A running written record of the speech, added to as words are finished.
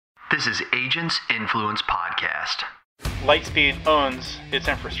This is Agents Influence Podcast. Lightspeed owns its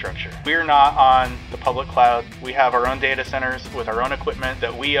infrastructure. We're not on the public cloud. We have our own data centers with our own equipment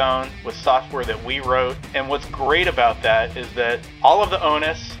that we own, with software that we wrote. And what's great about that is that all of the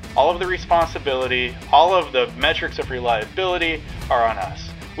onus, all of the responsibility, all of the metrics of reliability are on us.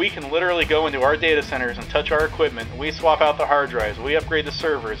 We can literally go into our data centers and touch our equipment. We swap out the hard drives. We upgrade the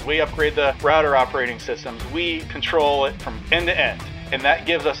servers. We upgrade the router operating systems. We control it from end to end. And that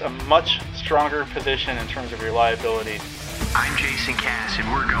gives us a much stronger position in terms of reliability. I'm Jason Cass, and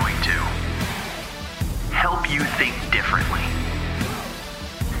we're going to help you think differently,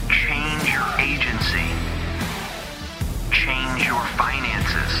 change your agency, change your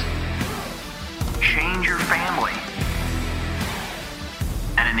finances, change your family,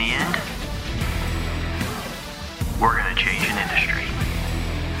 and in the end, we're going to change an industry.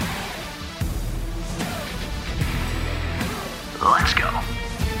 Let's go.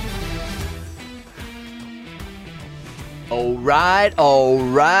 All right.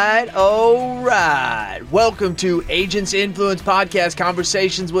 Welcome to Agents Influence Podcast,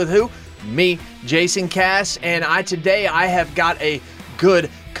 conversations with who? Me, Jason Cass, and today I have got a good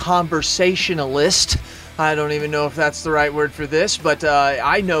conversationalist. I don't even know if that's the right word for this, but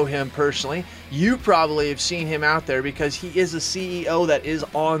I know him personally. You probably have seen him out there because he is a CEO that is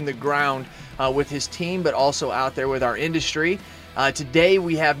on the ground with his team, but also out there with our industry. Today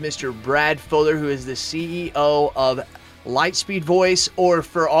we have Mr. Brad Fuller, who is the CEO of Lightspeed Voice, or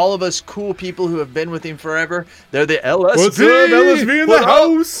for all of us cool people who have been with him forever, they're the LSV. What's up, LSV in the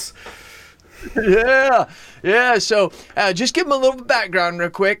house? Yeah. So just give them a little background real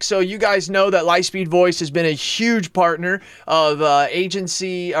quick. So you guys know that Lightspeed Voice has been a huge partner of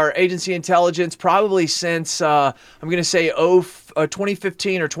agency intelligence probably since I'm going to say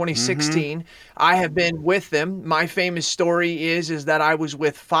 2015 or 2016. I have been with them. My famous story is that I was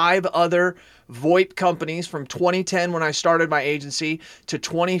with 5 other VoIP companies from 2010 when I started my agency to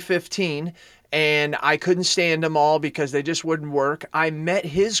 2015. And I couldn't stand them all because they just wouldn't work. I met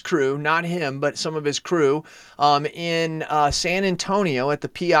his crew, not him, but some of his crew, in San Antonio at the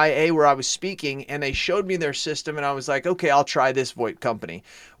PIA where I was speaking, and they showed me their system, and I was like, okay, I'll try this VoIP company.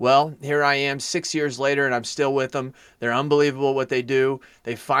 Well, here I am 6 years later, and I'm still with them. They're unbelievable what they do.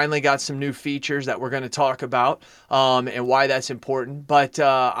 They finally got some new features that we're going to talk about and why that's important. But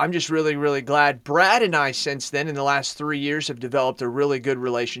I'm just really, really glad. Brad and I, since then, in the last 3 years, have developed a really good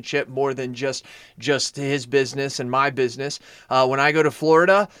relationship, more than just his business and my business. When I go to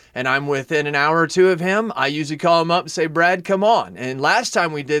Florida and I'm within an hour or two of him, I usually call him up and say, Brad, come on. And last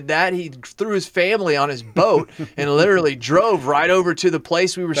time we did that, he threw his family on his boat and literally drove right over to the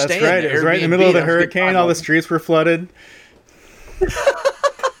place we were staying. That's right. It was right in the middle of the hurricane. All the streets were flooded.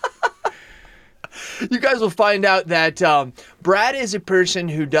 You guys will find out that Brad is a person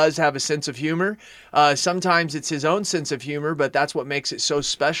who does have a sense of humor. Sometimes it's his own sense of humor, but that's what makes it so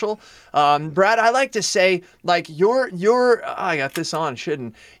special. Brad, I like to say, like, I got this on,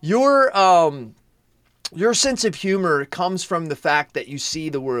 shouldn't. Your sense of humor comes from the fact that you see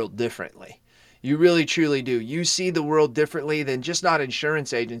the world differently. You really, truly do. You see the world differently than just not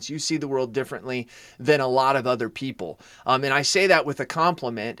insurance agents. You see the world differently than a lot of other people. And I say that with a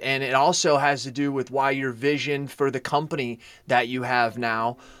compliment. And it also has to do with why your vision for the company that you have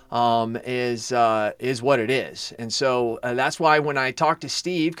now is what it is. And so that's why when I talk to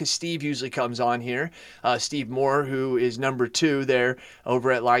Steve, because Steve usually comes on here, Steve Moore, who is number 2 there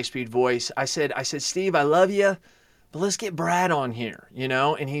over at Lightspeed Voice, I said, Steve, I love you, but let's get Brad on here,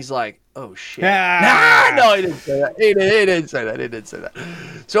 And he's like, oh, shit. No, he didn't say that. He didn't say that.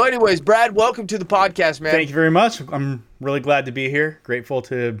 So anyways, Brad, welcome to the podcast, man. Thank you very much. I'm really glad to be here. Grateful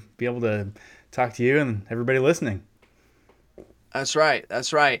to be able to talk to you and everybody listening. That's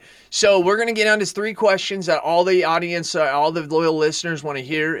right. So we're going to get on to 3 questions that all the audience, all the loyal listeners want to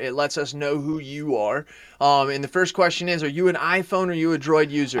hear. It lets us know who you are. And the first question is, are you an iPhone or are you a Droid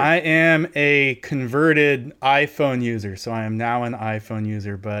user? I am a converted iPhone user, so I am now an iPhone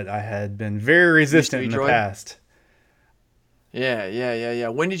user, but I had been very resistant in the past. Yeah.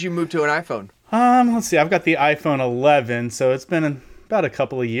 When did you move to an iPhone? Let's see. I've got the iPhone 11, so it's been about a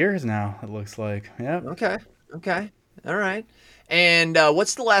couple of years now, it looks like. Yeah. Okay. All right. And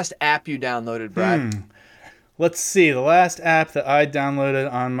what's the last app you downloaded, Brad? Let's see. The last app that I downloaded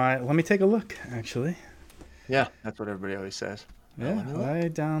on let me take a look, actually. Yeah, that's what everybody always says. Yeah, I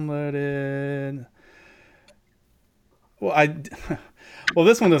downloaded... Well,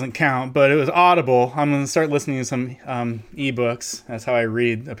 this one doesn't count, but it was Audible. I'm going to start listening to some ebooks. That's how I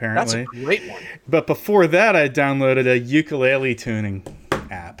read, apparently. That's a great one. But before that, I downloaded a ukulele tuning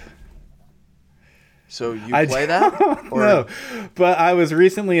app. So you play that? Or? No, but I was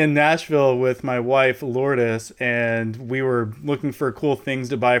recently in Nashville with my wife Lourdes, and we were looking for cool things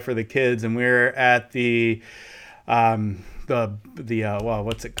to buy for the kids, and we were at the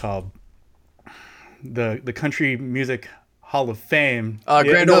what's it called? The Country Music Hall of Fame.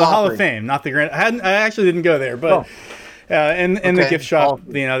 Grand Ole Opry. Hall of Fame, not the Grand. I actually didn't go there, but. In the gift shop,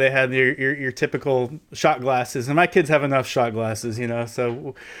 they had your typical shot glasses, and my kids have enough shot glasses,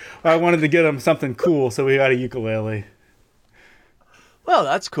 so I wanted to get them something cool, so we got a ukulele. Well,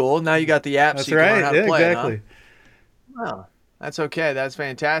 that's cool. Now you got the app, That's so you can right. learn how to play Exactly. it, huh? Well, that's okay. That's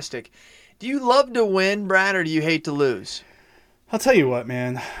fantastic. Do you love to win, Brad, or do you hate to lose? I'll tell you what,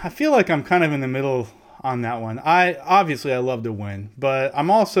 man. I feel like I'm kind of in the middle on that one. I love to win, but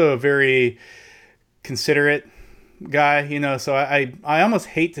I'm also a very considerate guy, so I almost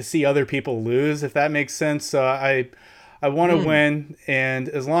hate to see other people lose, if that makes sense. So I want to win, and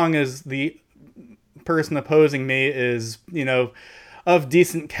as long as the person opposing me is, of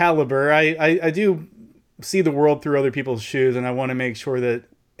decent caliber, I do see the world through other people's shoes, and I want to make sure that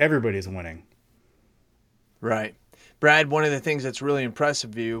everybody's winning. Right. Brad, one of the things that's really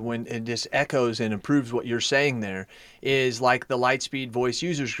impressive of you when it just echoes and improves what you're saying there is like the Lightspeed Voice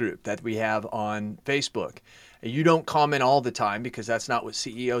Users Group that we have on Facebook. You don't comment all the time because that's not what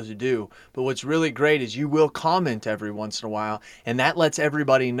CEOs do. But what's really great is you will comment every once in a while, and that lets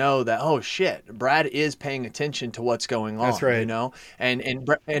everybody know that, oh shit, Brad is paying attention to what's going on. That's right.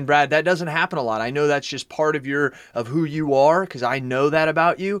 And Brad, that doesn't happen a lot. I know that's just part of who you are, because I know that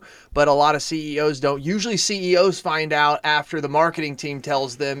about you. But a lot of CEOs don't. Usually CEOs find out after the marketing team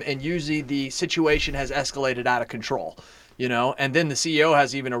tells them, and usually the situation has escalated out of control. And then the CEO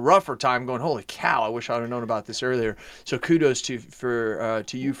has even a rougher time going, holy cow, I wish I would have known about this earlier. So kudos to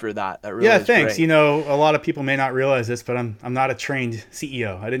you for that. That really is thanks. great. A lot of people may not realize this, but I'm not a trained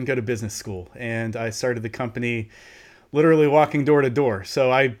CEO. I didn't go to business school, and I started the company literally walking door to door.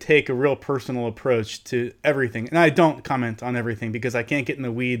 So I take a real personal approach to everything, and I don't comment on everything because I can't get in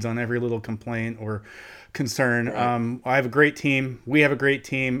the weeds on every little complaint or concern. Right. I have a great team. We have a great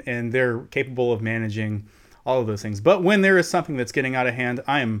team, and they're capable of managing all of those things. But when there is something that's getting out of hand,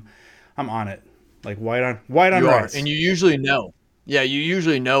 I'm on it. Like white on rice. And you usually know. Yeah, you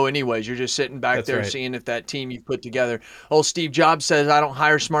usually know anyways. You're just sitting back there seeing if that team you've put together. Old Steve Jobs says, I don't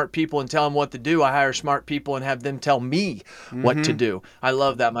hire smart people and tell them what to do. I hire smart people and have them tell me what to do. I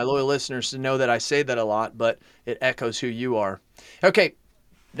love that. My loyal listeners know that I say that a lot, but it echoes who you are. Okay,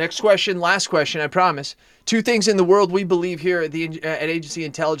 next question, last question, I promise. 2 things in the world we believe here at Agency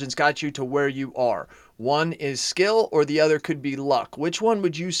Intelligence got you to where you are. One is skill, or the other could be luck. Which one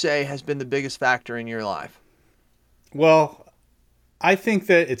would you say has been the biggest factor in your life? Well, I think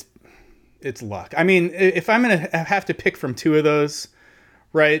that it's luck. I mean, if I'm going to have to pick from 2 of those,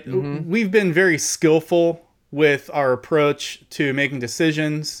 right? We've been very skillful with our approach to making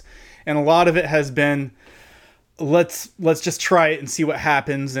decisions, and a lot of it has been let's just try it and see what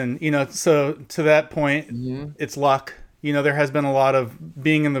happens. And so to that point, it's luck. There has been a lot of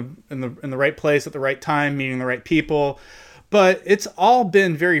being in the right place at the right time, meeting the right people, but it's all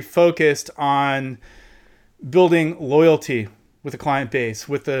been very focused on building loyalty with the client base,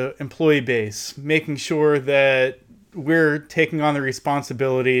 with the employee base, making sure that we're taking on the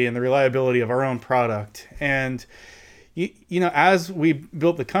responsibility and the reliability of our own product. And as we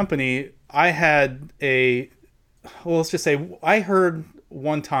built the company, I heard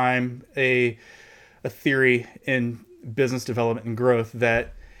one time a theory in business development and growth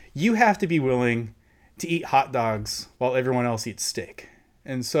that you have to be willing to eat hot dogs while everyone else eats steak.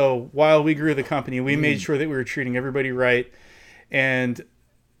 And so while we grew the company, we made sure that we were treating everybody right and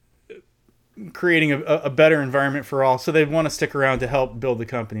creating a better environment for all, so they'd want to stick around to help build the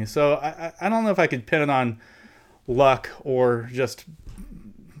company. So I don't know if I could pin it on luck or just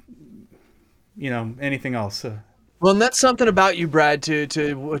anything else. Well, and that's something about you, Brad,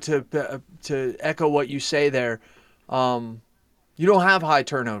 to echo what you say there. You don't have high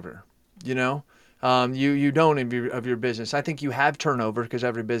turnover, you don't of your business. I think you have turnover because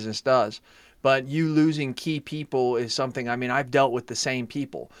every business does, but you losing key people is something, I've dealt with the same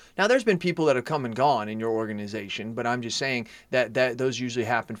people. Now there's been people that have come and gone in your organization, but I'm just saying that those usually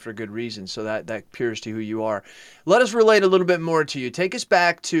happen for good reasons. So that appears to who you are. Let us relate a little bit more to you. Take us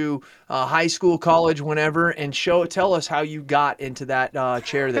back to high school, college, whenever, and tell us how you got into that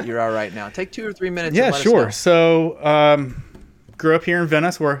chair that you're at right now. Take 2 or 3 minutes. Yeah, and let sure. us know. So grew up here in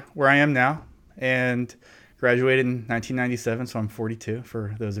Venice, where I am now, and graduated in 1997. So I'm 42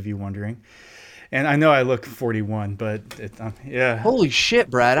 for those of you wondering. And I know I look 41, but yeah. Holy shit,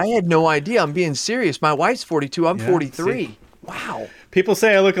 Brad. I had no idea. I'm being serious. My wife's 42. I'm 43. See? Wow. People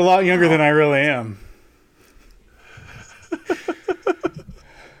say I look a lot younger than I really am.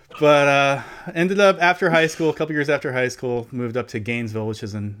 But ended up after high school, a couple years after high school, moved up to Gainesville, which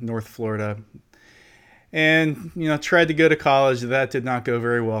is in North Florida. And, tried to go to college. That did not go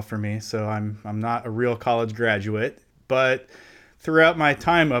very well for me. So I'm not a real college graduate. But throughout my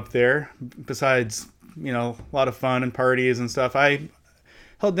time up there, besides, a lot of fun and parties and stuff, I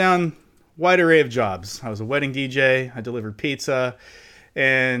held down a wide array of jobs. I was a wedding DJ. I delivered pizza.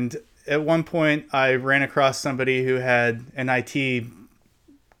 And at one point, I ran across somebody who had an IT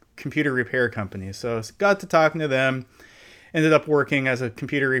computer repair company. So I got to talking to them. Ended up working as a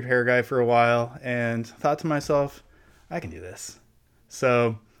computer repair guy for a while and thought to myself, I can do this.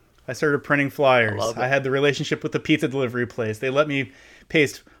 So I started printing flyers. I had the relationship with the pizza delivery place. They let me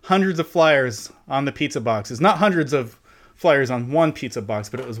paste hundreds of flyers on the pizza boxes. Not hundreds of flyers on one pizza box,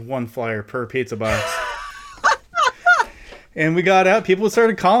 but it was one flyer per pizza box. And we got out. People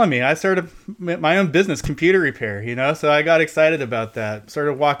started calling me. I started my own business, computer repair, So I got excited about that.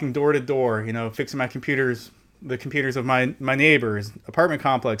 Started walking door to door, fixing my computers, the computers of my neighbors, apartment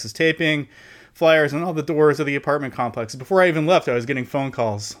complexes, taping flyers on all the doors of the apartment complexes. Before I even left, I was getting phone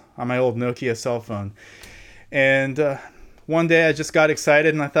calls on my old Nokia cell phone. And one day I just got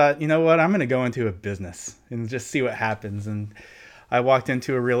excited and I thought, you know what, I'm going to go into a business and just see what happens. And I walked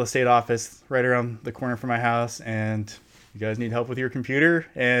into a real estate office right around the corner from my house and, you guys need help with your computer?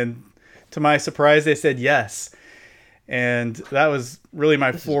 And to my surprise, they said yes. And that was really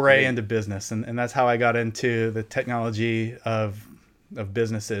my foray into business. And that's how I got into the technology of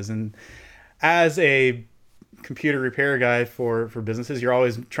businesses. And as a computer repair guy for businesses, you're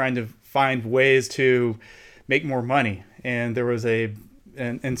always trying to find ways to make more money. And there was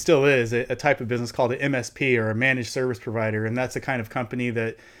and still is, a type of business called an MSP, or a managed service provider. And that's a kind of company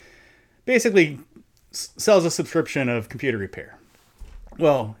that basically sells a subscription of computer repair.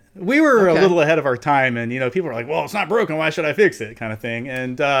 Well, we were a little ahead of our time, and people were like, "Well, it's not broken. Why should I fix it?" kind of thing.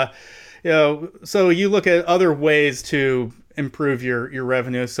 And so you look at other ways to improve your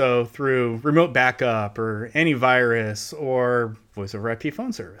revenue. So through remote backup, or antivirus, or voice over IP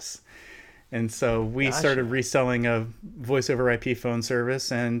phone service. And so we started reselling a voice over IP phone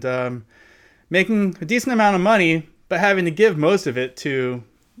service and making a decent amount of money, but having to give most of it to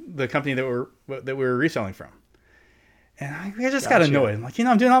the company that we were reselling from. And I just got annoyed. I'm like,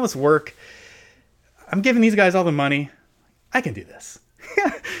 I'm doing all this work. I'm giving these guys all the money. I can do this.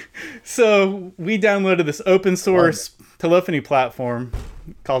 So we downloaded this open source telephony platform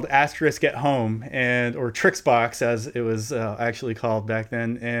called Asterisk at Home, or Trixbox as it was actually called back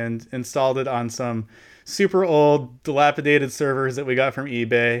then, and installed it on some super old dilapidated servers that we got from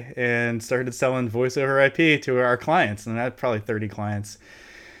eBay, and started selling voice over IP to our clients. And I had probably 30 clients.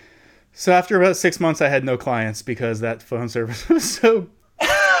 So after about 6 months, I had no clients because that phone service was so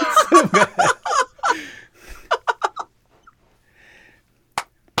bad.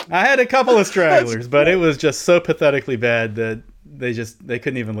 I had a couple of stragglers, but it was just so pathetically bad that they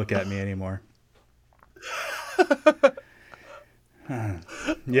couldn't even look at me anymore.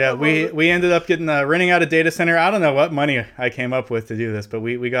 Yeah, we ended up getting renting out a data center. I don't know what money I came up with to do this, but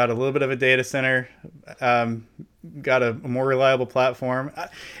we got a little bit of a data center, got a more reliable platform,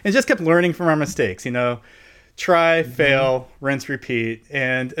 and just kept learning from our mistakes. Try, fail, rinse, repeat,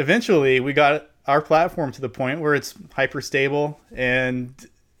 and eventually we got our platform to the point where it's hyper stable and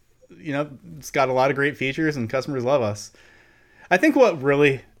it's got a lot of great features and customers love us. I think what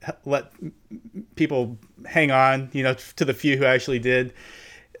really let people hang on, to the few who actually did,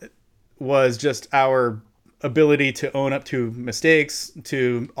 was just our ability to own up to mistakes,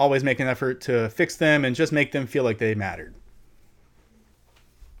 to always make an effort to fix them, and just make them feel like they mattered.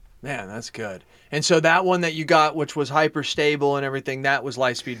 Man, that's good. And so that one that you got, which was hyper stable and everything, that was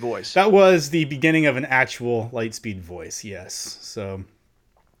Lightspeed Voice. That was the beginning of an actual Lightspeed Voice, yes. So,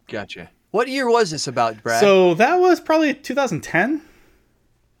 gotcha. What year was this about, Brad? So that was probably 2010.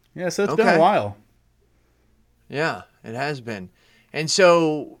 Yeah, so it's been a while. Yeah, it has been. And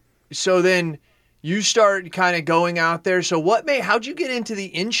so then you start kind of going out there. So how'd you get into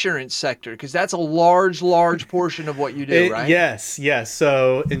the insurance sector? Because that's a large portion of what you do, right? Yes.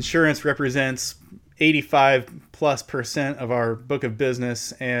 So insurance represents 85+% of our book of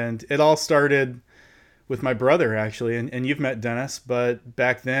business. And it all started with my brother, actually. And you've met Dennis, but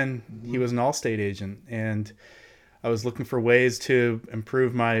back then he was an Allstate agent. And I was looking for ways to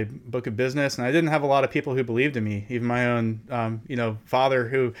improve my book of business, and I didn't have a lot of people who believed in me. Even my own, father,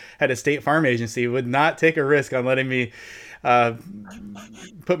 who had a State Farm agency, would not take a risk on letting me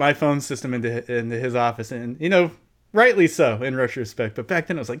put my phone system into his office, and rightly so in retrospect. But back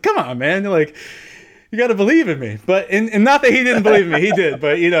then, I was like, "Come on, man! Like, You got to believe in me. But and not that he didn't believe in me, he did.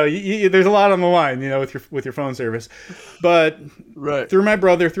 But there's a lot on the line, with your phone service. But Right. through my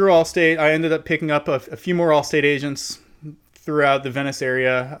brother, through Allstate, I ended up picking up a few more Allstate agents throughout the Venice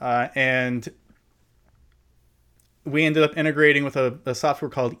area, and we ended up integrating with a software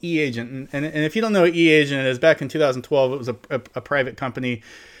called eAgent. And if you don't know what eAgent is, back in 2012, it was a private company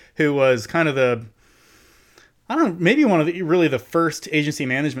who was kind of maybe one of the first agency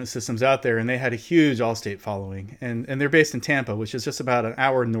management systems out there. And they had a huge Allstate following. And they're based in Tampa, which is just about an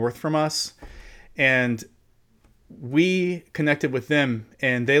hour north from us. And we connected with them,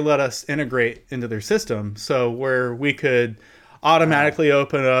 and they let us integrate into their system. So where we could automatically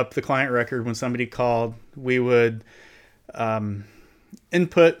open up the client record when somebody called, we would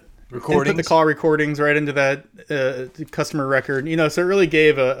input the call recordings right into that customer record. So it really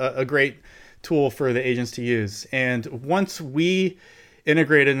gave a great tool for the agents to use. And once we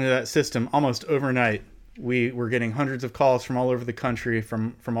integrated into that system, almost overnight, we were getting hundreds of calls from all over the country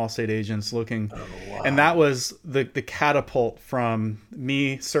from Allstate agents looking. Oh, wow. And that was the catapult from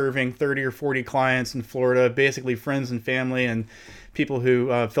me serving 30 or 40 clients in Florida, basically friends and family and people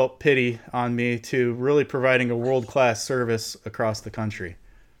who felt pity on me, to really providing a world-class service across the country.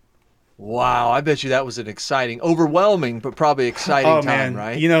 Wow, I bet you that was an overwhelming, but probably exciting time,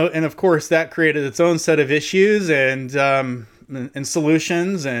 right? And of course that created its own set of issues and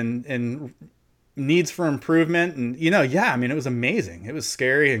solutions and needs for improvement. And, it was amazing. It was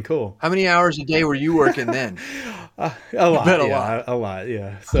scary and cool. How many hours a day were you working then? A lot.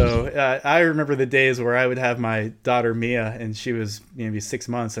 Yeah. So I remember the days where I would have my daughter Mia, and she was maybe 6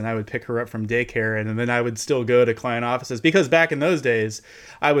 months, and I would pick her up from daycare, and then I would still go to client offices, because back in those days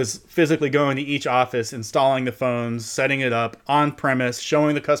I was physically going to each office, installing the phones, setting it up on premise,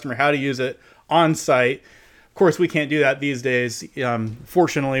 showing the customer how to use it on site. Of course, we can't do that these days.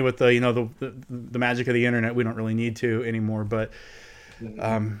 Fortunately, with the magic of the internet, we don't really need to anymore. But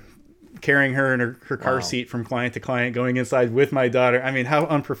carrying her in her car seat from client to client, going inside with my daughter. I mean, how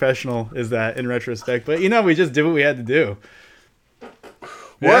unprofessional is that in retrospect? But we just did what we had to do.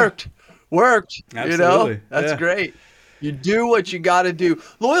 Worked. Absolutely. That's great. You do what you got to do.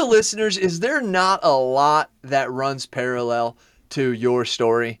 Loyal listeners, is there not a lot that runs parallel to your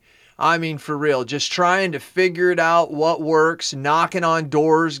story? I mean, for real, just trying to figure it out, what works, knocking on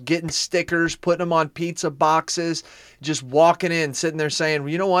doors, getting stickers, putting them on pizza boxes, just walking in, sitting there saying, well,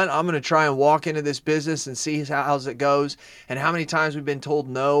 you know what, I'm going to try and walk into this business and see how it goes. And how many times we've been told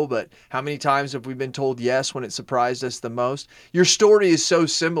no, but how many times have we been told yes when it surprised us the most? Your story is so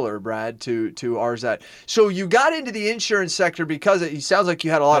similar, Brad, to ours. So you got into the insurance sector because it sounds like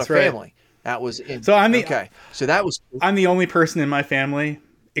you had a lot of family. That was I'm the only person in my family,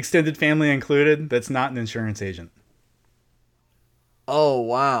 extended family included, that's not an insurance agent. Oh,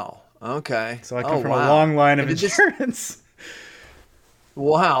 wow. Okay. So I come from a long line of insurance.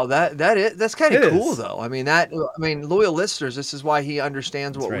 Wow, that's kind of cool though. I mean, loyal listeners, this is why he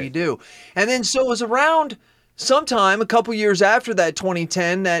understands what we do. And then so it was around sometime a couple years after that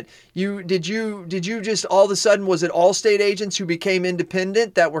 2010 that you just all of a sudden, was it Allstate agents who became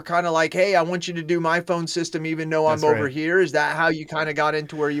independent that were kind of like, hey, I want you to do my phone system even though I'm over here? Is that how you kind of got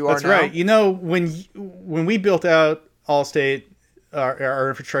into where you are now? That's right. When we built out Allstate, our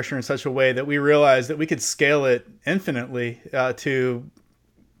infrastructure in such a way that we realized that we could scale it infinitely to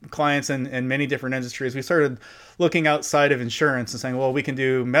clients in many different industries, we started looking outside of insurance and saying, well, we can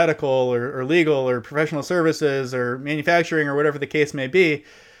do medical or legal or professional services or manufacturing or whatever the case may be.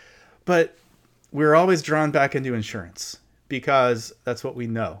 But we're always drawn back into insurance because that's what we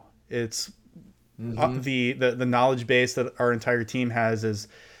know. It's the knowledge base that our entire team has is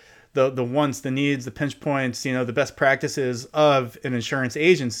the wants, the needs, the pinch points, the best practices of an insurance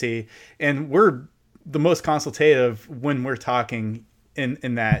agency. And we're the most consultative when we're talking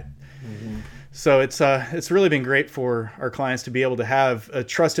in that. Mm-hmm. So it's really been great for our clients to be able to have a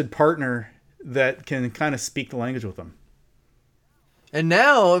trusted partner that can kind of speak the language with them. And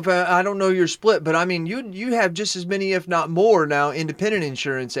now, if I don't know your split, but I mean, you have just as many, if not more now, independent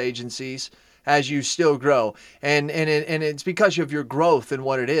insurance agencies as you still grow. And it's because of your growth and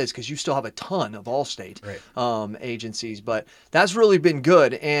what it is, because you still have a ton of Allstate agencies. But that's really been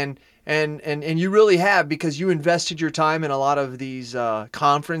good. And you really have, because you invested your time in a lot of these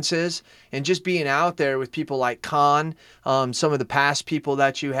conferences and just being out there with people like Con, some of the past people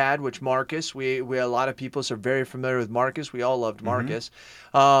that you had, which Marcus, we a lot of people are very familiar with Marcus. We all loved Marcus.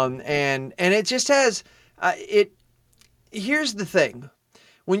 And it just has, here's the thing.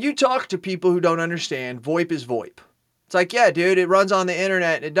 When you talk to people who don't understand, VoIP is VoIP. It's like, yeah, dude, it runs on the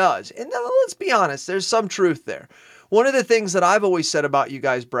internet and it does. And let's be honest, there's some truth there. One of the things that I've always said about you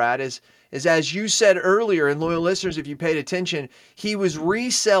guys, Brad, is is, as you said earlier, and loyal listeners, if you paid attention, he was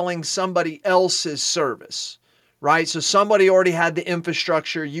reselling somebody else's service, right? So somebody already had the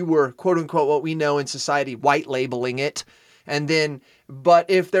infrastructure. You were, quote unquote, what we know in society, white labeling it. And then, but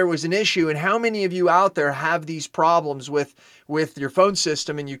if there was an issue, and how many of you out there have these problems with your phone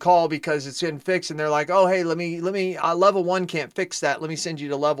system, and you call because it's in fixed, and they're like, oh, hey, let me, level 1 can't fix that. Let me send you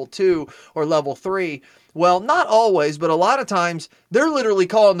to level 2 or level 3. Well, not always, but a lot of times they're literally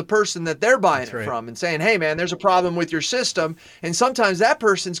calling the person that they're buying it from and saying, hey man, there's a problem with your system. And sometimes that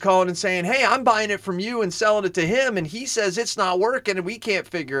person's calling and saying, hey, I'm buying it from you and selling it to him, and he says it's not working and we can't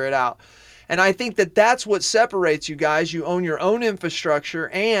figure it out. And I think that that's what separates you guys. You own your own infrastructure,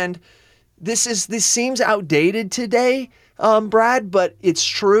 and this seems outdated today, Brad, but it's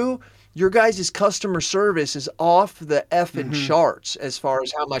true. Your guys' customer service is off the effing charts as far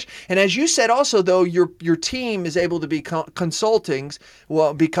as how much. And as you said also, though, your team is able to be consultings,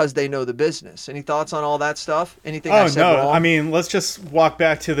 well, because they know the business. Any thoughts on all that stuff? Anything I said wrong? I mean, let's just walk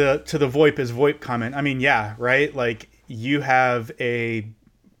back to the VoIP is VoIP comment. I mean, yeah, right? Like, you have a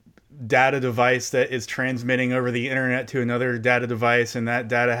data device that is transmitting over the internet to another data device, and that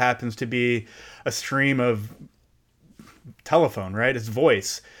data happens to be a stream of telephone, right? It's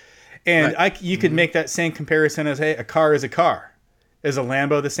voice. And right. You could make that same comparison as, hey, a car is a car. Is a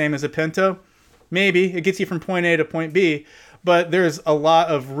Lambo the same as a Pinto? Maybe. It gets you from point A to point B, but there's a lot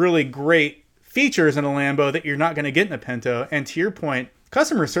of really great features in a Lambo that you're not going to get in a Pinto. And to your point,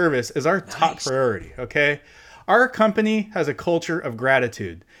 customer service is our top priority, okay? Our company has a culture of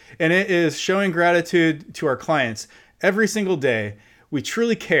gratitude, and it is showing gratitude to our clients every single day. We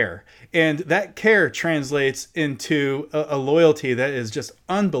truly care, and that care translates into a loyalty that is just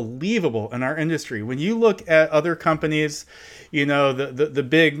unbelievable in our industry. When you look at other companies, you know, the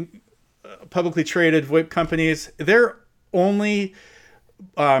big publicly traded VoIP companies, their only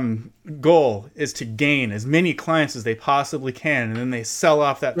goal is to gain as many clients as they possibly can, and then they sell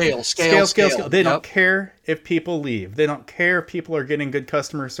off that scale. They don't care if people leave. They don't care if people are getting good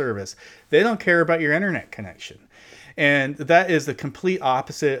customer service. They don't care about your internet connection. And that is the complete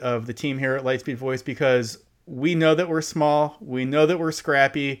opposite of the team here at Lightspeed Voice, because we know that we're small. We know that we're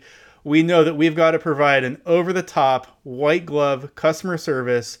scrappy. We know that we've got to provide an over-the-top, white glove customer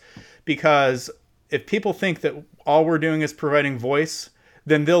service, because if people think that all we're doing is providing voice,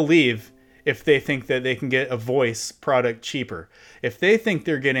 then they'll leave if they think that they can get a voice product cheaper. If they think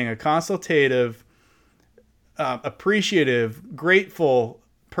they're getting a consultative, appreciative, grateful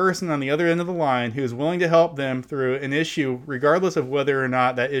person on the other end of the line who's willing to help them through an issue, regardless of whether or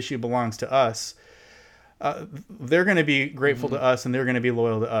not that issue belongs to us, they're going to be grateful to us, and they're going to be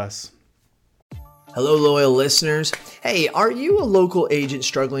loyal to us. Hello, loyal listeners. Hey, are you a local agent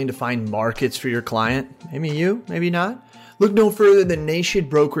struggling to find markets for your client? Maybe you, maybe not. Look no further than Nation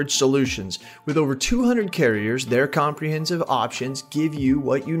Brokerage Solutions. With over 200 carriers, their comprehensive options give you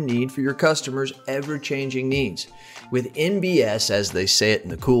what you need for your customers' ever-changing needs. With NBS, as they say it in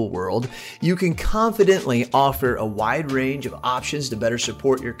the cool world, you can confidently offer a wide range of options to better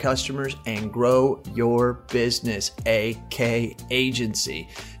support your customers and grow your business, aka agency.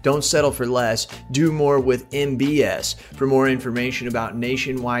 Don't settle for less. Do more with NBS. For more information about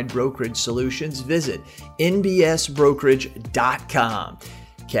nationwide brokerage solutions, visit nbsbrokerage.com.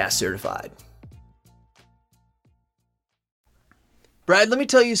 CAS certified. Brad, let me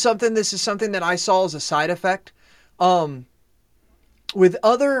tell you something. This is something that I saw as a side effect. With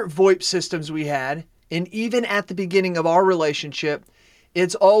other VoIP systems we had, and even at the beginning of our relationship,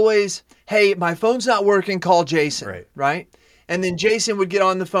 it's always, hey, my phone's not working, call Jason, right? And then Jason would get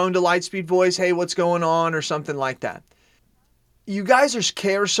on the phone to Lightspeed Voice, hey, what's going on, or something like that. You guys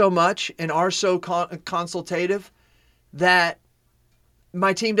care so much and are so consultative that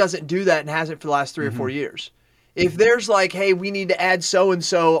my team doesn't do that and hasn't for the last 3 or 4 years. If there's like, hey, we need to add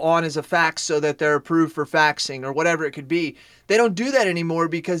so-and-so on as a fax so that they're approved for faxing or whatever it could be, they don't do that anymore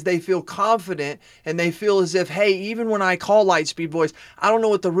because they feel confident and they feel as if, hey, even when I call Lightspeed Voice, I don't know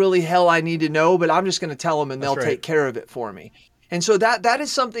what the really hell I need to know, but I'm just going to tell them and they'll take care of it for me. And so that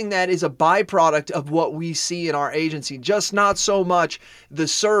is something that is a byproduct of what we see in our agency, just not so much the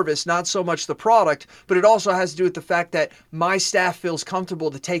service, not so much the product, but it also has to do with the fact that my staff feels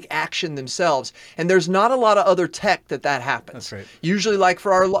comfortable to take action themselves. And there's not a lot of other tech that happens. That's right. Usually like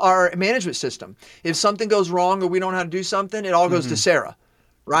for our management system, if something goes wrong or we don't know how to do something, it all goes to Sarah.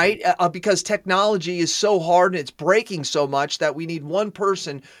 Right? Because technology is so hard and it's breaking so much that we need one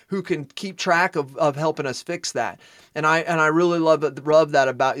person who can keep track of helping us fix that. And I really love that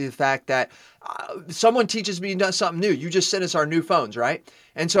about the fact that someone teaches me something new. You just sent us our new phones, right?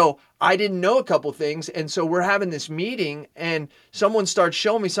 And so I didn't know a couple things. And so we're having this meeting and someone starts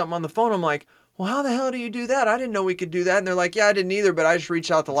showing me something on the phone. I'm like, well, how the hell do you do that? I didn't know we could do that. And they're like, yeah, I didn't either, but I just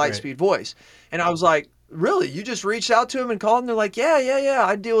reached out to Lightspeed Voice. And I was like, really? You just reached out to them and called them? They're like, yeah.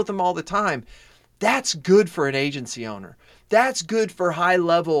 I deal with them all the time. That's good for an agency owner. That's good for high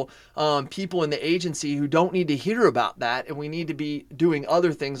level people in the agency who don't need to hear about that. And we need to be doing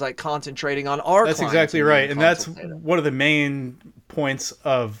other things like concentrating on our clients. That's exactly right. And that's one of the main points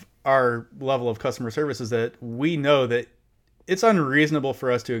of our level of customer service is that we know that it's unreasonable for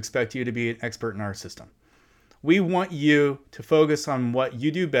us to expect you to be an expert in our system. We want you to focus on what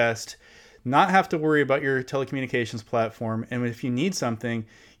you do best, not have to worry about your telecommunications platform. And if you need something,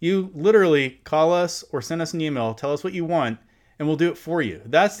 you literally call us or send us an email, tell us what you want, and we'll do it for you.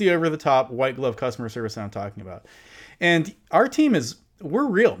 That's the over-the-top white glove customer service that I'm talking about. And our team we're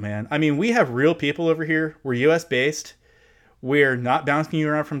real, man. I mean, we have real people over here. We're US based. We're not bouncing you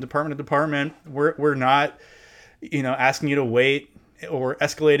around from department to department. We're not, asking you to wait or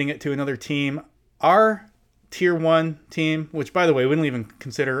escalating it to another team. Our tier 1 team, which by the way, we don't even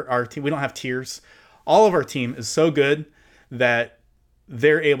consider our team. We don't have tiers. All of our team is so good that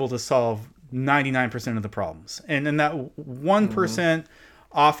they're able to solve 99% of the problems. And in that 1%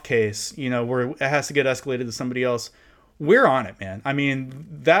 off case, where it has to get escalated to somebody else, we're on it, man. I mean,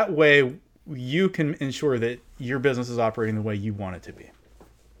 that way you can ensure that your business is operating the way you want it to be.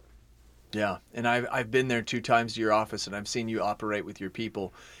 Yeah, and I've been there 2 times to your office, and I've seen you operate with your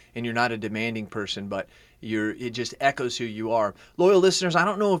people, and you're not a demanding person, but it just echoes who you are. Loyal listeners, I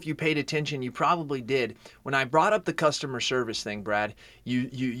don't know if you paid attention. You probably did. When I brought up the customer service thing, Brad,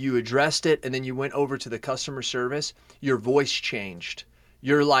 you addressed it, and then you went over to the customer service. Your voice changed.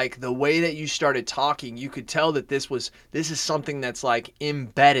 You're like, the way that you started talking, you could tell that this is something that's like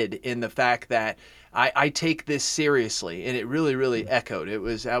embedded in the fact that I take this seriously, and it really, really echoed.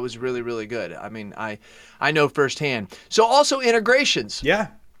 That was really, really good. I mean, I know firsthand. So also integrations. Yeah.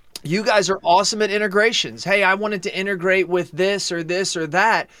 You guys are awesome at integrations. Hey, I wanted to integrate with this or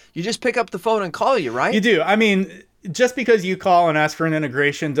that. You just pick up the phone and call you, right? You do. I mean, just because you call and ask for an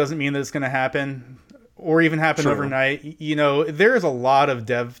integration doesn't mean that it's going to happen or even happen overnight. There is a lot of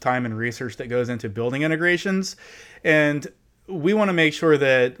dev time and research that goes into building integrations. And we want to make sure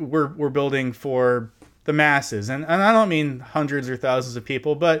that we're building for the masses. And I don't mean hundreds or thousands of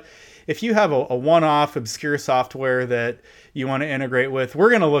people, but if you have a one-off obscure software that you want to integrate with, we're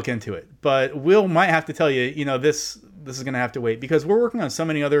going to look into it. But might have to tell you, this is going to have to wait because we're working on so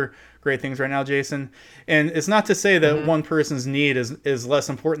many other great things right now, Jason. And it's not to say that one person's need is less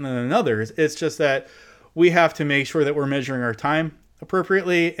important than another's. It's just that we have to make sure that we're measuring our time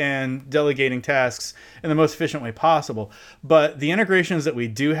appropriately and delegating tasks in the most efficient way possible. But the integrations that we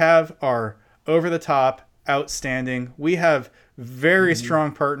do have are over the top, outstanding. We have very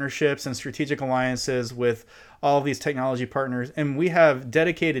strong partnerships and strategic alliances with all of these technology partners. And we have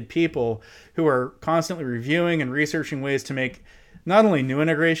dedicated people who are constantly reviewing and researching ways to make not only new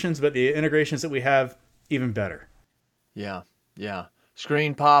integrations, but the integrations that we have even better. Yeah.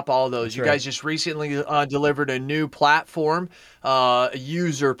 Screen Pop, all those. That's you guys just recently delivered a new platform, a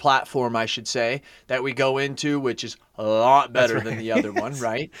user platform, I should say, that we go into, which is a lot better than the other one,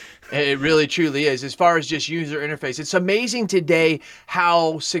 right? It really, truly is. As far as just user interface, it's amazing today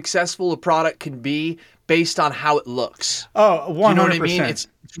how successful a product can be based on how it looks. Oh, 100%. You know what I mean? It's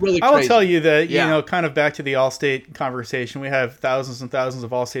really crazy. I will tell you that, kind of back to the Allstate conversation, we have thousands and thousands of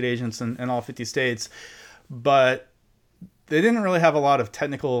Allstate agents in all 50 states, but they didn't really have a lot of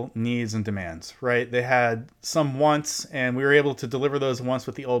technical needs and demands, right? They had some wants, and we were able to deliver those wants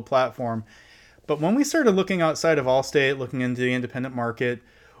with the old platform. But when we started looking outside of Allstate, looking into the independent market,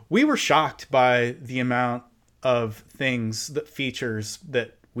 we were shocked by the amount of features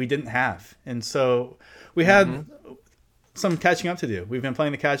that we didn't have. And so we had some catching up to do. We've been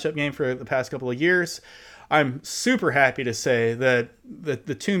playing the catch-up game for the past couple of years. I'm super happy to say that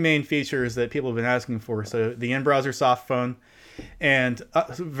the 2 main features that people have been asking for, so the in-browser soft phone and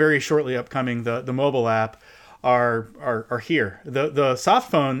very shortly upcoming the mobile app, are here. The soft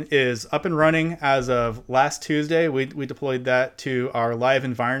phone is up and running as of last Tuesday. We deployed that to our live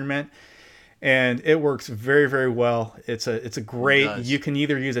environment, and it works very, very well. It's a great. You can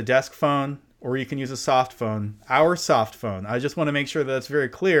either use a desk phone or you can use a soft phone. Our soft phone. I just want to make sure that's very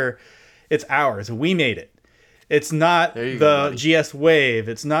clear. It's ours. We made it. It's not the GS Wave.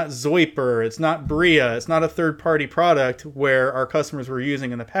 It's not Zoiper. It's not Bria. It's not a third-party product where our customers were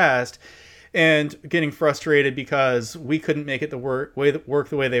using in the past and getting frustrated because we couldn't make it work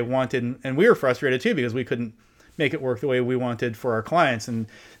the way they wanted. And we were frustrated too because we couldn't make it work the way we wanted for our clients. And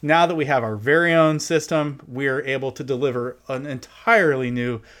now that we have our very own system, we are able to deliver an entirely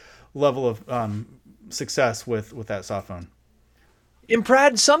new level of success with that soft phone. And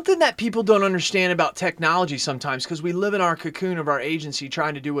Brad, something that people don't understand about technology sometimes, because we live in our cocoon of our agency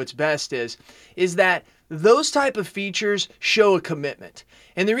trying to do what's best, is that those type of features show a commitment.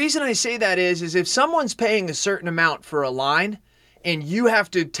 And the reason I say that is if someone's paying a certain amount for a line and you have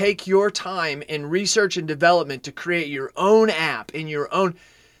to take your time in research and development to create your own app in your own,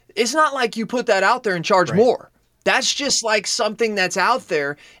 it's not like you put that out there and charge more. That's just like something that's out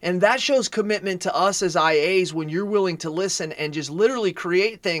there, and that shows commitment to us as IAs when you're willing to listen and just literally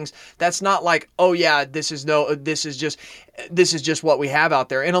create things. That's not like, oh yeah, this is just what we have out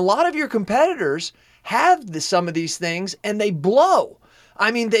there. And a lot of your competitors have some of these things, and they blow.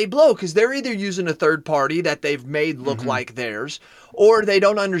 I mean, they blow because they're either using a third party that they've made look like theirs, or they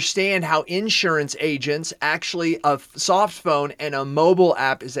don't understand how insurance agents actually, a soft phone and a mobile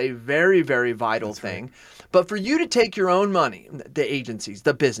app is a very, very vital thing. Right. But for you to take your own money, the agencies,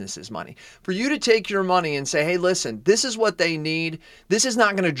 the businesses' money, for you to take your money and say, hey, listen, this is what they need. This is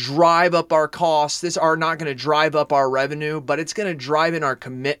not going to drive up our costs. This are not going to drive up our revenue, but it's going to drive in our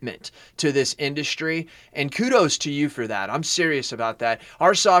commitment to this industry. And kudos to you for that. I'm serious about that.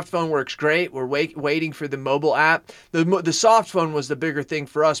 Our soft phone works great. We're waiting for the mobile app. The soft phone was the bigger thing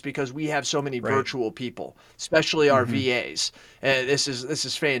for us because we have so many virtual people, especially our VAs. This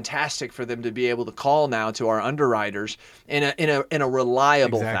is fantastic for them to be able to call now to our underwriters in a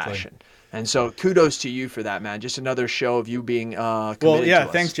reliable fashion. And so kudos to you for that, man. Just another show of you being committed to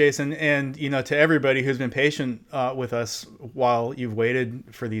us. Thanks, Jason. And to everybody who's been patient with us while you've waited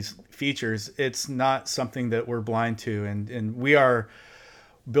for these features, it's not something that we're blind to, and we are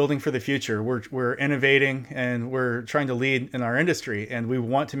building for the future. We're innovating, and we're trying to lead in our industry, and we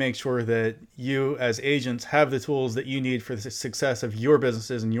want to make sure that you as agents have the tools that you need for the success of your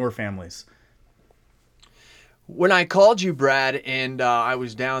businesses and your families. When I called you, Brad, and I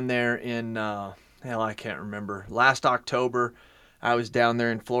was down there in I can't remember, last October, I was down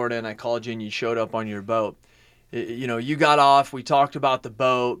there in Florida, and I called you and you showed up on your boat. You got off, we talked about the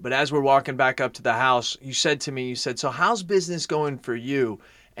boat, but as we're walking back up to the house, you said to me, so how's business going for you,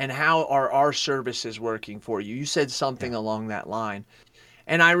 and how are our services working for you? You said something along that line.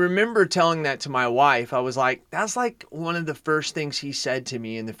 And I remember telling that to my wife. I was like, that's like one of the first things he said to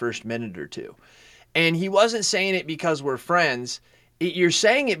me in the first minute or two. And he wasn't saying it because we're friends. You're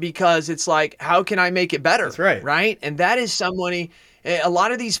saying it because it's like, how can I make it better? That's right. Right? And that is somebody... A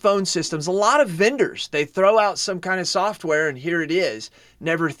lot of these phone systems, a lot of vendors, they throw out some kind of software and here it is,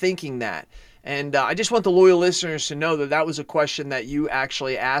 never thinking that. And I just want the loyal listeners to know that was a question that you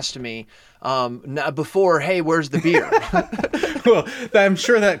actually asked me before, hey, where's the beer? Well, I'm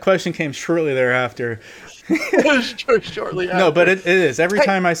sure that question came shortly thereafter. Shortly after. No, but it is. Every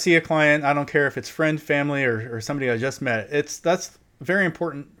time I see a client, I don't care if it's friend, family, or somebody I just met, that's very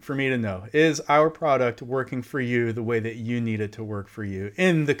important for me to know. Is our product working for you the way that you need it to work for you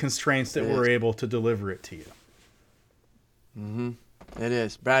in the constraints that we're able to deliver it to you? It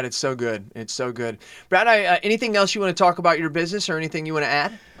is. Brad, it's so good. It's so good. Brad, anything else you want to talk about your business or anything you want to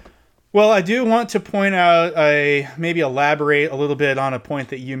add? Well, I do want to point out, maybe elaborate a little bit on a point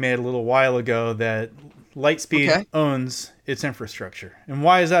that you made a little while ago, that Lightspeed owns its infrastructure. And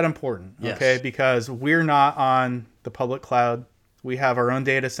why is that important? Yes. Okay, because we're not on the public cloud. We have our own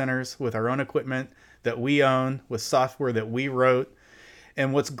data centers with our own equipment that we own, with software that we wrote.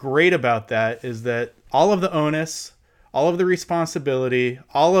 And what's great about that is that all of the onus, all of the responsibility,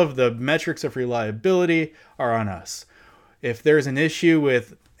 all of the metrics of reliability are on us. If there's an issue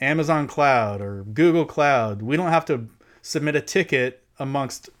with Amazon Cloud or Google Cloud, we don't have to submit a ticket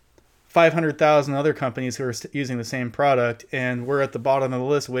amongst 500,000 other companies who are using the same product, and we're at the bottom of the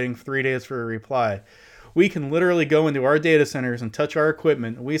list waiting 3 days for a reply. We can literally go into our data centers and touch our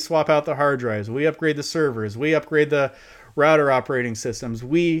equipment. We swap out the hard drives. We upgrade the servers. We upgrade the router operating systems.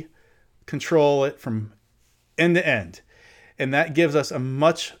 We control it from end to end. And that gives us a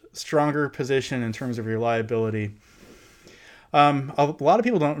much stronger position in terms of reliability. A lot of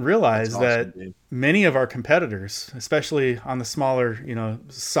people don't realize that many of our competitors, especially on the smaller,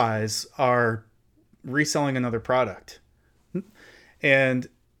 size, are reselling another product. And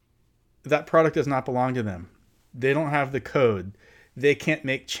that product does not belong to them. They don't have the code. They can't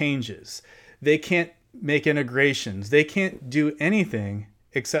make changes. They can't make integrations. They can't do anything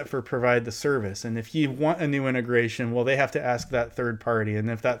except for provide the service. And if you want a new integration, well, they have to ask that third party. And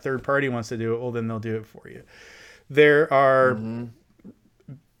if that third party wants to do it, well, then they'll do it for you. There are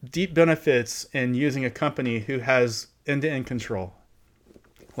deep benefits in using a company who has end-to-end control,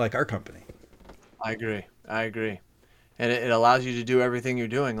 like our company. I agree. I agree. And it allows you to do everything you're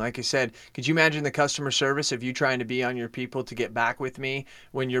doing. Like I said, could you imagine the customer service of you trying to be on your people to get back with me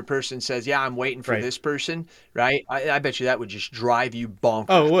when your person says, yeah, I'm waiting for Right. this person, right? I bet you that would just drive you bonkers,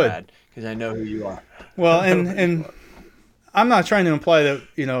 Oh, it would. Brad, because I know who you are. Well, and I'm not trying to imply that,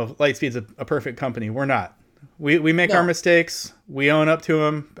 Lightspeed's a perfect company. We're not. We make our No. mistakes. We own up to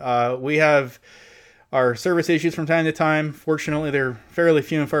them. We have our service issues from time to time. Fortunately, they're fairly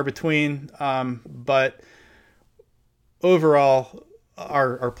few and far between. But overall,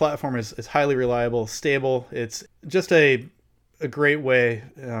 our platform is highly reliable, stable. It's just a great way.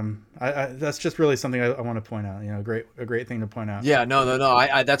 That's just really something I want to point out. A great thing to point out. Yeah, no.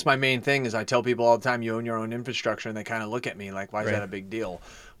 I that's my main thing is I tell people all the time, you own your own infrastructure, and they kind of look at me like, why is Right. that a big deal?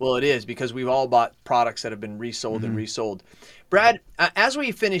 Well, it is because we've all bought products that have been resold and resold. Brad, as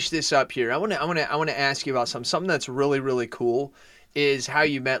we finish this up here, I want to ask you about something that's really, really cool is how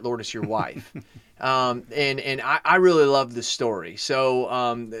you met Lourdes, your wife. And I really love the story.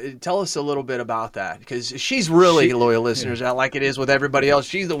 So tell us a little bit about that because she's really loyal listeners, like it is with everybody else.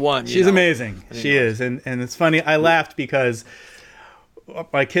 She's the one. She's amazing. She is. And it's funny. I laughed because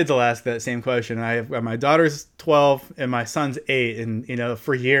my kids will ask that same question. My daughter's 12 and my son's 8. And,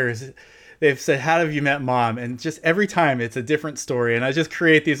 for years they've said, how have you met Mom? And just every time it's a different story. And I just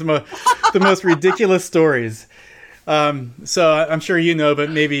create these the most ridiculous stories. So I'm sure but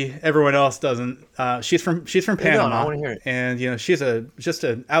maybe everyone else doesn't. She's from Panama. I want to hear it. And she's just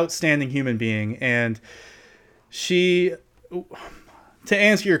an outstanding human being. And to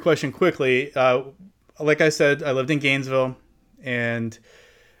answer your question quickly, like I said, I lived in Gainesville, and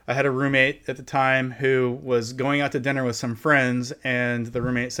I had a roommate at the time who was going out to dinner with some friends, and the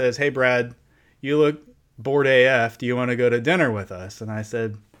roommate says, "Hey Brad, you look bored AF. Do you want to go to dinner with us?" And I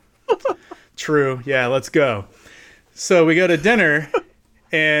said, "True, yeah, let's go." So we go to dinner,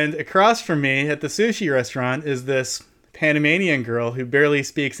 and across from me at the sushi restaurant is this Panamanian girl who barely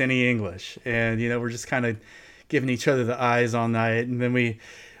speaks any English. And, we're just kind of giving each other the eyes all night. And then we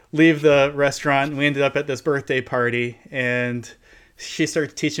leave the restaurant, and we ended up at this birthday party. And she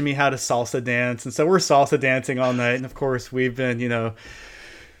started teaching me how to salsa dance. And so we're salsa dancing all night. And, of course, we've been,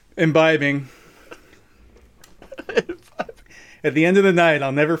 imbibing. At the end of the night,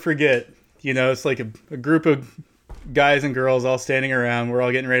 I'll never forget, it's like a group of guys and girls all standing around. We're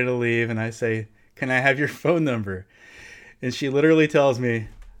all getting ready to leave, and I say, "Can I have your phone number?" And she literally tells me,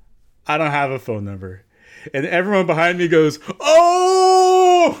 "I don't have a phone number." And everyone behind me goes,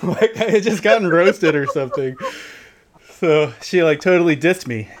 "Oh!" Like I had just gotten roasted or something. So she totally dissed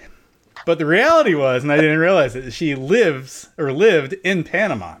me. But the reality was, and I didn't realize it, she lived in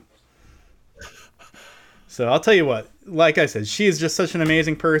Panama. So I'll tell you what, like I said, she is just such an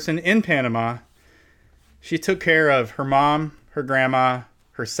amazing person in Panama. She took care of her mom, her grandma,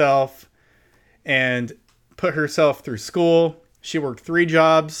 herself, and put herself through school. She worked 3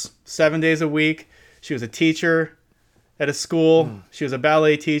 jobs, 7 days a week. She was a teacher at a school. She was a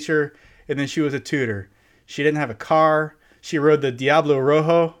ballet teacher, and then she was a tutor. She didn't have a car. She rode the Diablo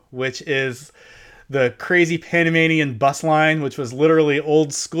Rojo, which is the crazy Panamanian bus line, which was literally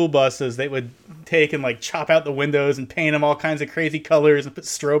old school buses they would take and chop out the windows and paint them all kinds of crazy colors and put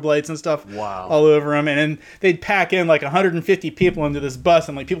strobe lights and stuff all over them. And then they'd pack in 150 people into this bus,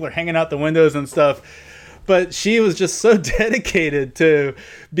 and people are hanging out the windows and stuff. But she was just so dedicated to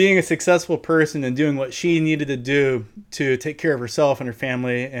being a successful person and doing what she needed to do to take care of herself and her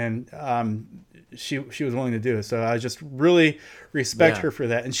family. And she was willing to do it. So I just really respect her for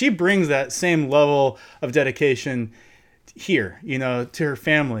that. And she brings that same level of dedication here, to her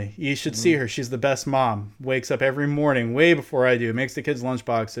family. You should see her. She's the best mom. Wakes up every morning way before I do. Makes the kids lunch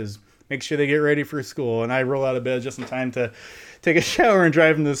boxes. Makes sure they get ready for school. And I roll out of bed just in time to take a shower and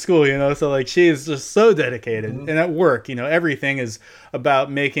drive them to school, So she is just so dedicated. And at work, everything is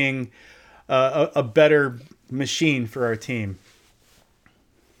about making a better machine for our team.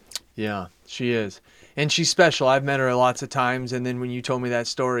 Yeah, she is. And she's special. I've met her lots of times. And then when you told me that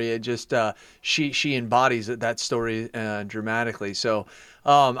story, it just, she embodies that story dramatically. So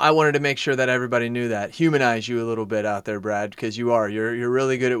I wanted to make sure that everybody knew that. Humanize you a little bit out there, Brad, because you're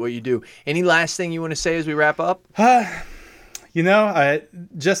really good at what you do. Any last thing you want to say as we wrap up? I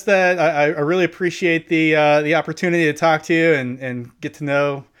really appreciate the opportunity to talk to you and get to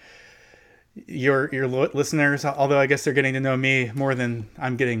know your listeners, although I guess they're getting to know me more than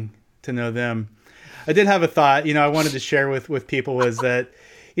I'm getting to know them. I did have a thought, I wanted to share with people was that,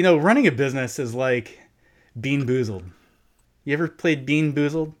 running a business is like Bean Boozled. You ever played Bean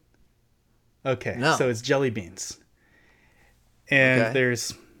Boozled? Okay. No. So it's jelly beans. And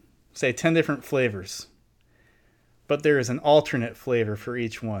there's, say, 10 different flavors. But there is an alternate flavor for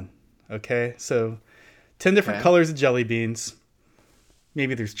each one. Okay? So 10 different colors of jelly beans.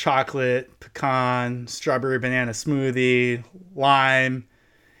 Maybe there's chocolate, pecan, strawberry banana smoothie, lime.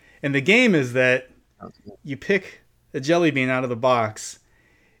 And the game is that you pick a jelly bean out of the box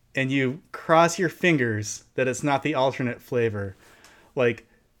and you cross your fingers that it's not the alternate flavor. Like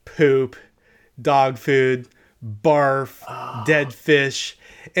poop, dog food, barf, dead fish.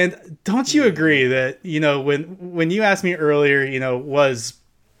 And don't you agree that, when you asked me earlier, was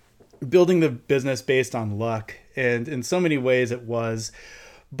building the business based on luck? And in so many ways it was.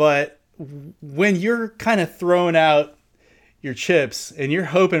 But when you're kind of throwing out your chips and you're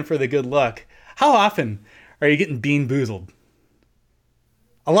hoping for the good luck, how often are you getting bean boozled?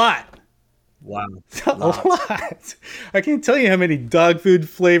 A lot. Wow. A lot. I can't tell you how many dog food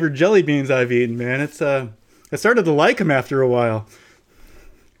flavored jelly beans I've eaten, man. I started to like them after a while.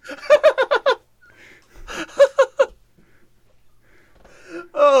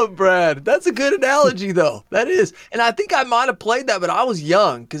 Oh, Brad, that's a good analogy, though. That is. And I think I might have played that, but I was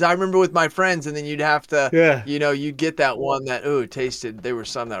young because I remember with my friends, and then you'd have to, you'd get that one that, there were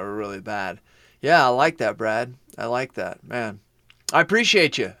some that were really bad. Yeah, I like that, Brad. I like that, man. I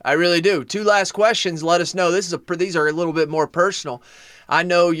appreciate you. I really do. 2 last questions. Let us know. These are a little bit more personal. I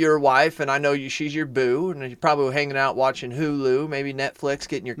know your wife, and I know she's your boo, and you're probably hanging out watching Hulu, maybe Netflix,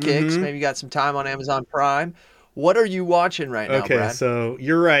 getting your kicks. Maybe you got some time on Amazon Prime. What are you watching right now, Brad? Okay, so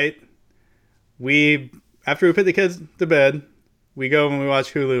you're right. After we put the kids to bed, we go and we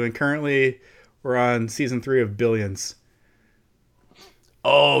watch Hulu, and currently we're on season 3 of Billions.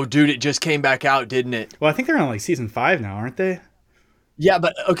 Oh, dude, it just came back out, didn't it? Well, I think they're on like season 5 now, aren't they? Yeah,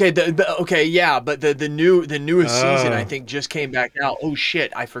 but okay, but the newest season I think just came back out. Oh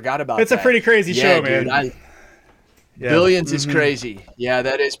shit, I forgot about that. It's a pretty crazy show, man. Dude, Billions is crazy. Yeah,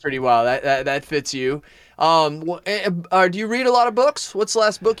 that is pretty wild. That fits you. Do you read a lot of books? What's the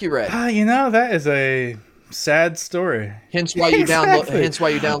last book you read? That is a sad story. Hence why you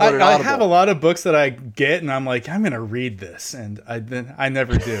downloaded Audible. I have a lot of books that I get, and I'm like, I'm gonna read this, and I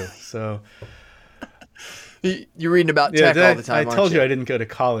never do. So. You're reading about tech all the time, I told you I didn't go to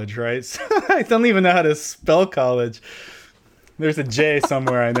college, right? So I don't even know how to spell college. There's a J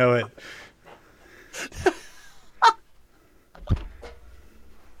somewhere, I know it.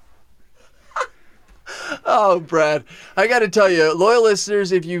 Oh, Brad, I got to tell you, loyal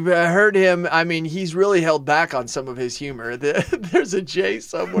listeners, if you've heard him, I mean, he's really held back on some of his humor. There's a J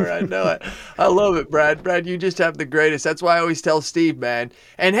somewhere. I know it. I love it, Brad. Brad, you just have the greatest. That's why I always tell Steve, man.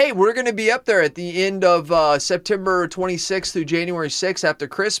 And hey, we're going to be up there at the end of September 26th through January 6th after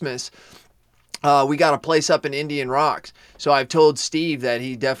Christmas. We got a place up in Indian Rocks. So I've told Steve that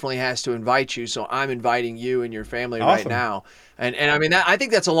he definitely has to invite you. So I'm inviting you and your family right now. And I mean, I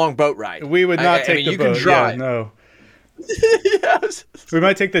think that's a long boat ride. We would not take the boat. You can drive. Yeah, no. Yes. We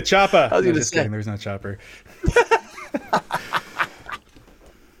might take the chopper. I was just kidding. There's no chopper.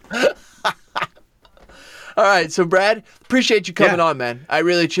 All right. So, Brad, appreciate you coming on, man. I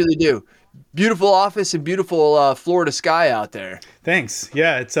really, truly do. Beautiful office and beautiful Florida sky out there. Thanks.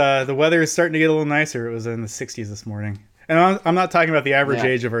 Yeah, it's the weather is starting to get a little nicer. It was in the 60s this morning. And I'm not talking about the average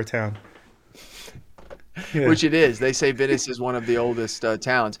age of our town. Yeah. Which it is. They say Venice is one of the oldest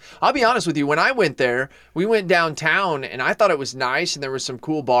towns. I'll be honest with you. When I went there, we went downtown, and I thought it was nice, and there were some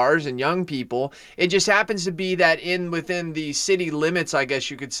cool bars and young people. It just happens to be that within the city limits, I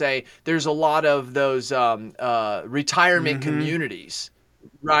guess you could say, there's a lot of those retirement communities.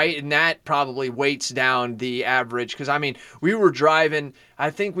 Right, and that probably weights down the average. Because, I mean, we were driving, I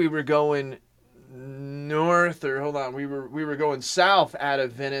think we were going north, or hold on, we were going south out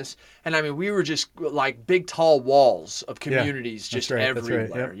of Venice, and I mean, we were just like big, tall walls of communities just everywhere.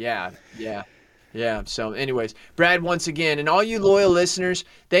 That's right, yep. Yeah. So anyways, Brad, once again, and all you loyal listeners,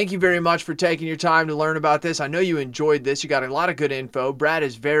 thank you very much for taking your time to learn about this. I know you enjoyed this. You got a lot of good info. Brad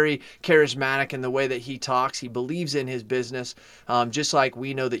is very charismatic in the way that he talks. He believes in his business, just like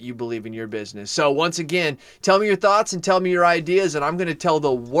we know that you believe in your business. So once again, tell me your thoughts and tell me your ideas, and I'm going to tell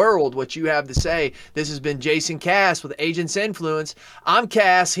the world what you have to say. This has been Jason Cass with Agents Influence. I'm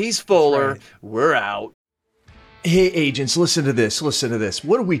Cass. He's Fuller. Right. We're out. Hey, agents, listen to this.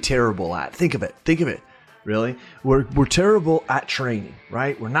 What are we terrible at? Think of it. Really? We're terrible at training,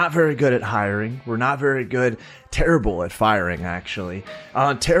 right? We're not very good at hiring. We're not very good, terrible at firing, actually.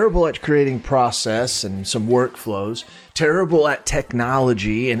 Terrible at creating process and some workflows. Terrible at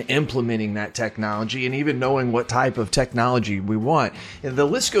technology and implementing that technology and even knowing what type of technology we want. And the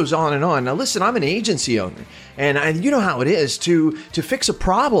list goes on and on. Now, listen, I'm an agency owner, and you know how it is. To fix a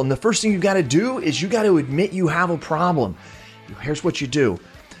problem, the first thing you've got to do is you got to admit you have a problem. Here's what you do.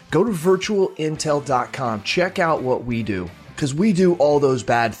 Go to virtualintel.com. Check out what we do. because we do all those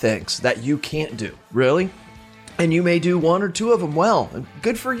bad things that you can't do. Really? And you may do one or two of them well. And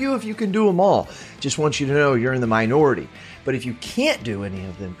good for you if you can do them all. Just want you to know you're in the minority. But if you can't do any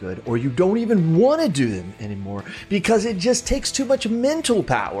of them good, or you don't even want to do them anymore because it just takes too much mental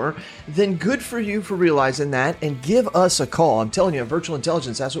power, then good for you for realizing that, and give us a call. I'm telling you, Virtual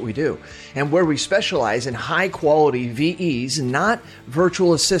Intelligence, that's what we do. And where we specialize in high quality VEs, not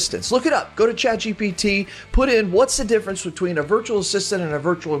virtual assistants. Look it up. Go to ChatGPT, put in what's the difference between a virtual assistant and a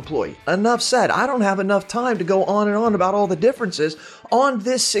virtual employee. Enough said. I don't have enough time to go on and on about all the differences on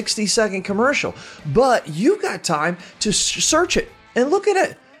this 60-second commercial. But you got time to search it and look at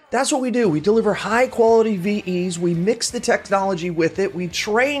it. That's what we do. We deliver high quality VEs. We mix the technology with it. We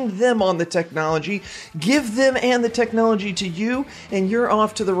train them on the technology, give them and the technology to you, and you're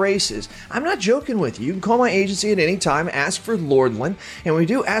off to the races. I'm not joking with you. You can call my agency at any time, ask for Lordland, and when we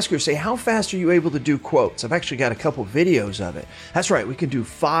do ask her, say, how fast are you able to do quotes? I've actually got a couple videos of it. That's right. We can do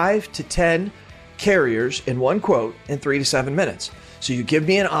 5 to 10 carriers in one quote in 3 to 7 minutes. So you give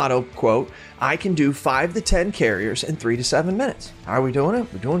me an auto quote, I can do 5 to 10 carriers in 3 to 7 minutes. How are we doing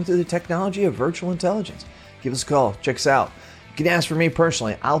it? We're doing it through the technology of virtual intelligence. Give us a call. Check us out. You can ask for me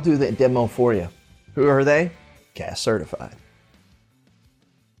personally. I'll do the demo for you. Who are they? CAS certified.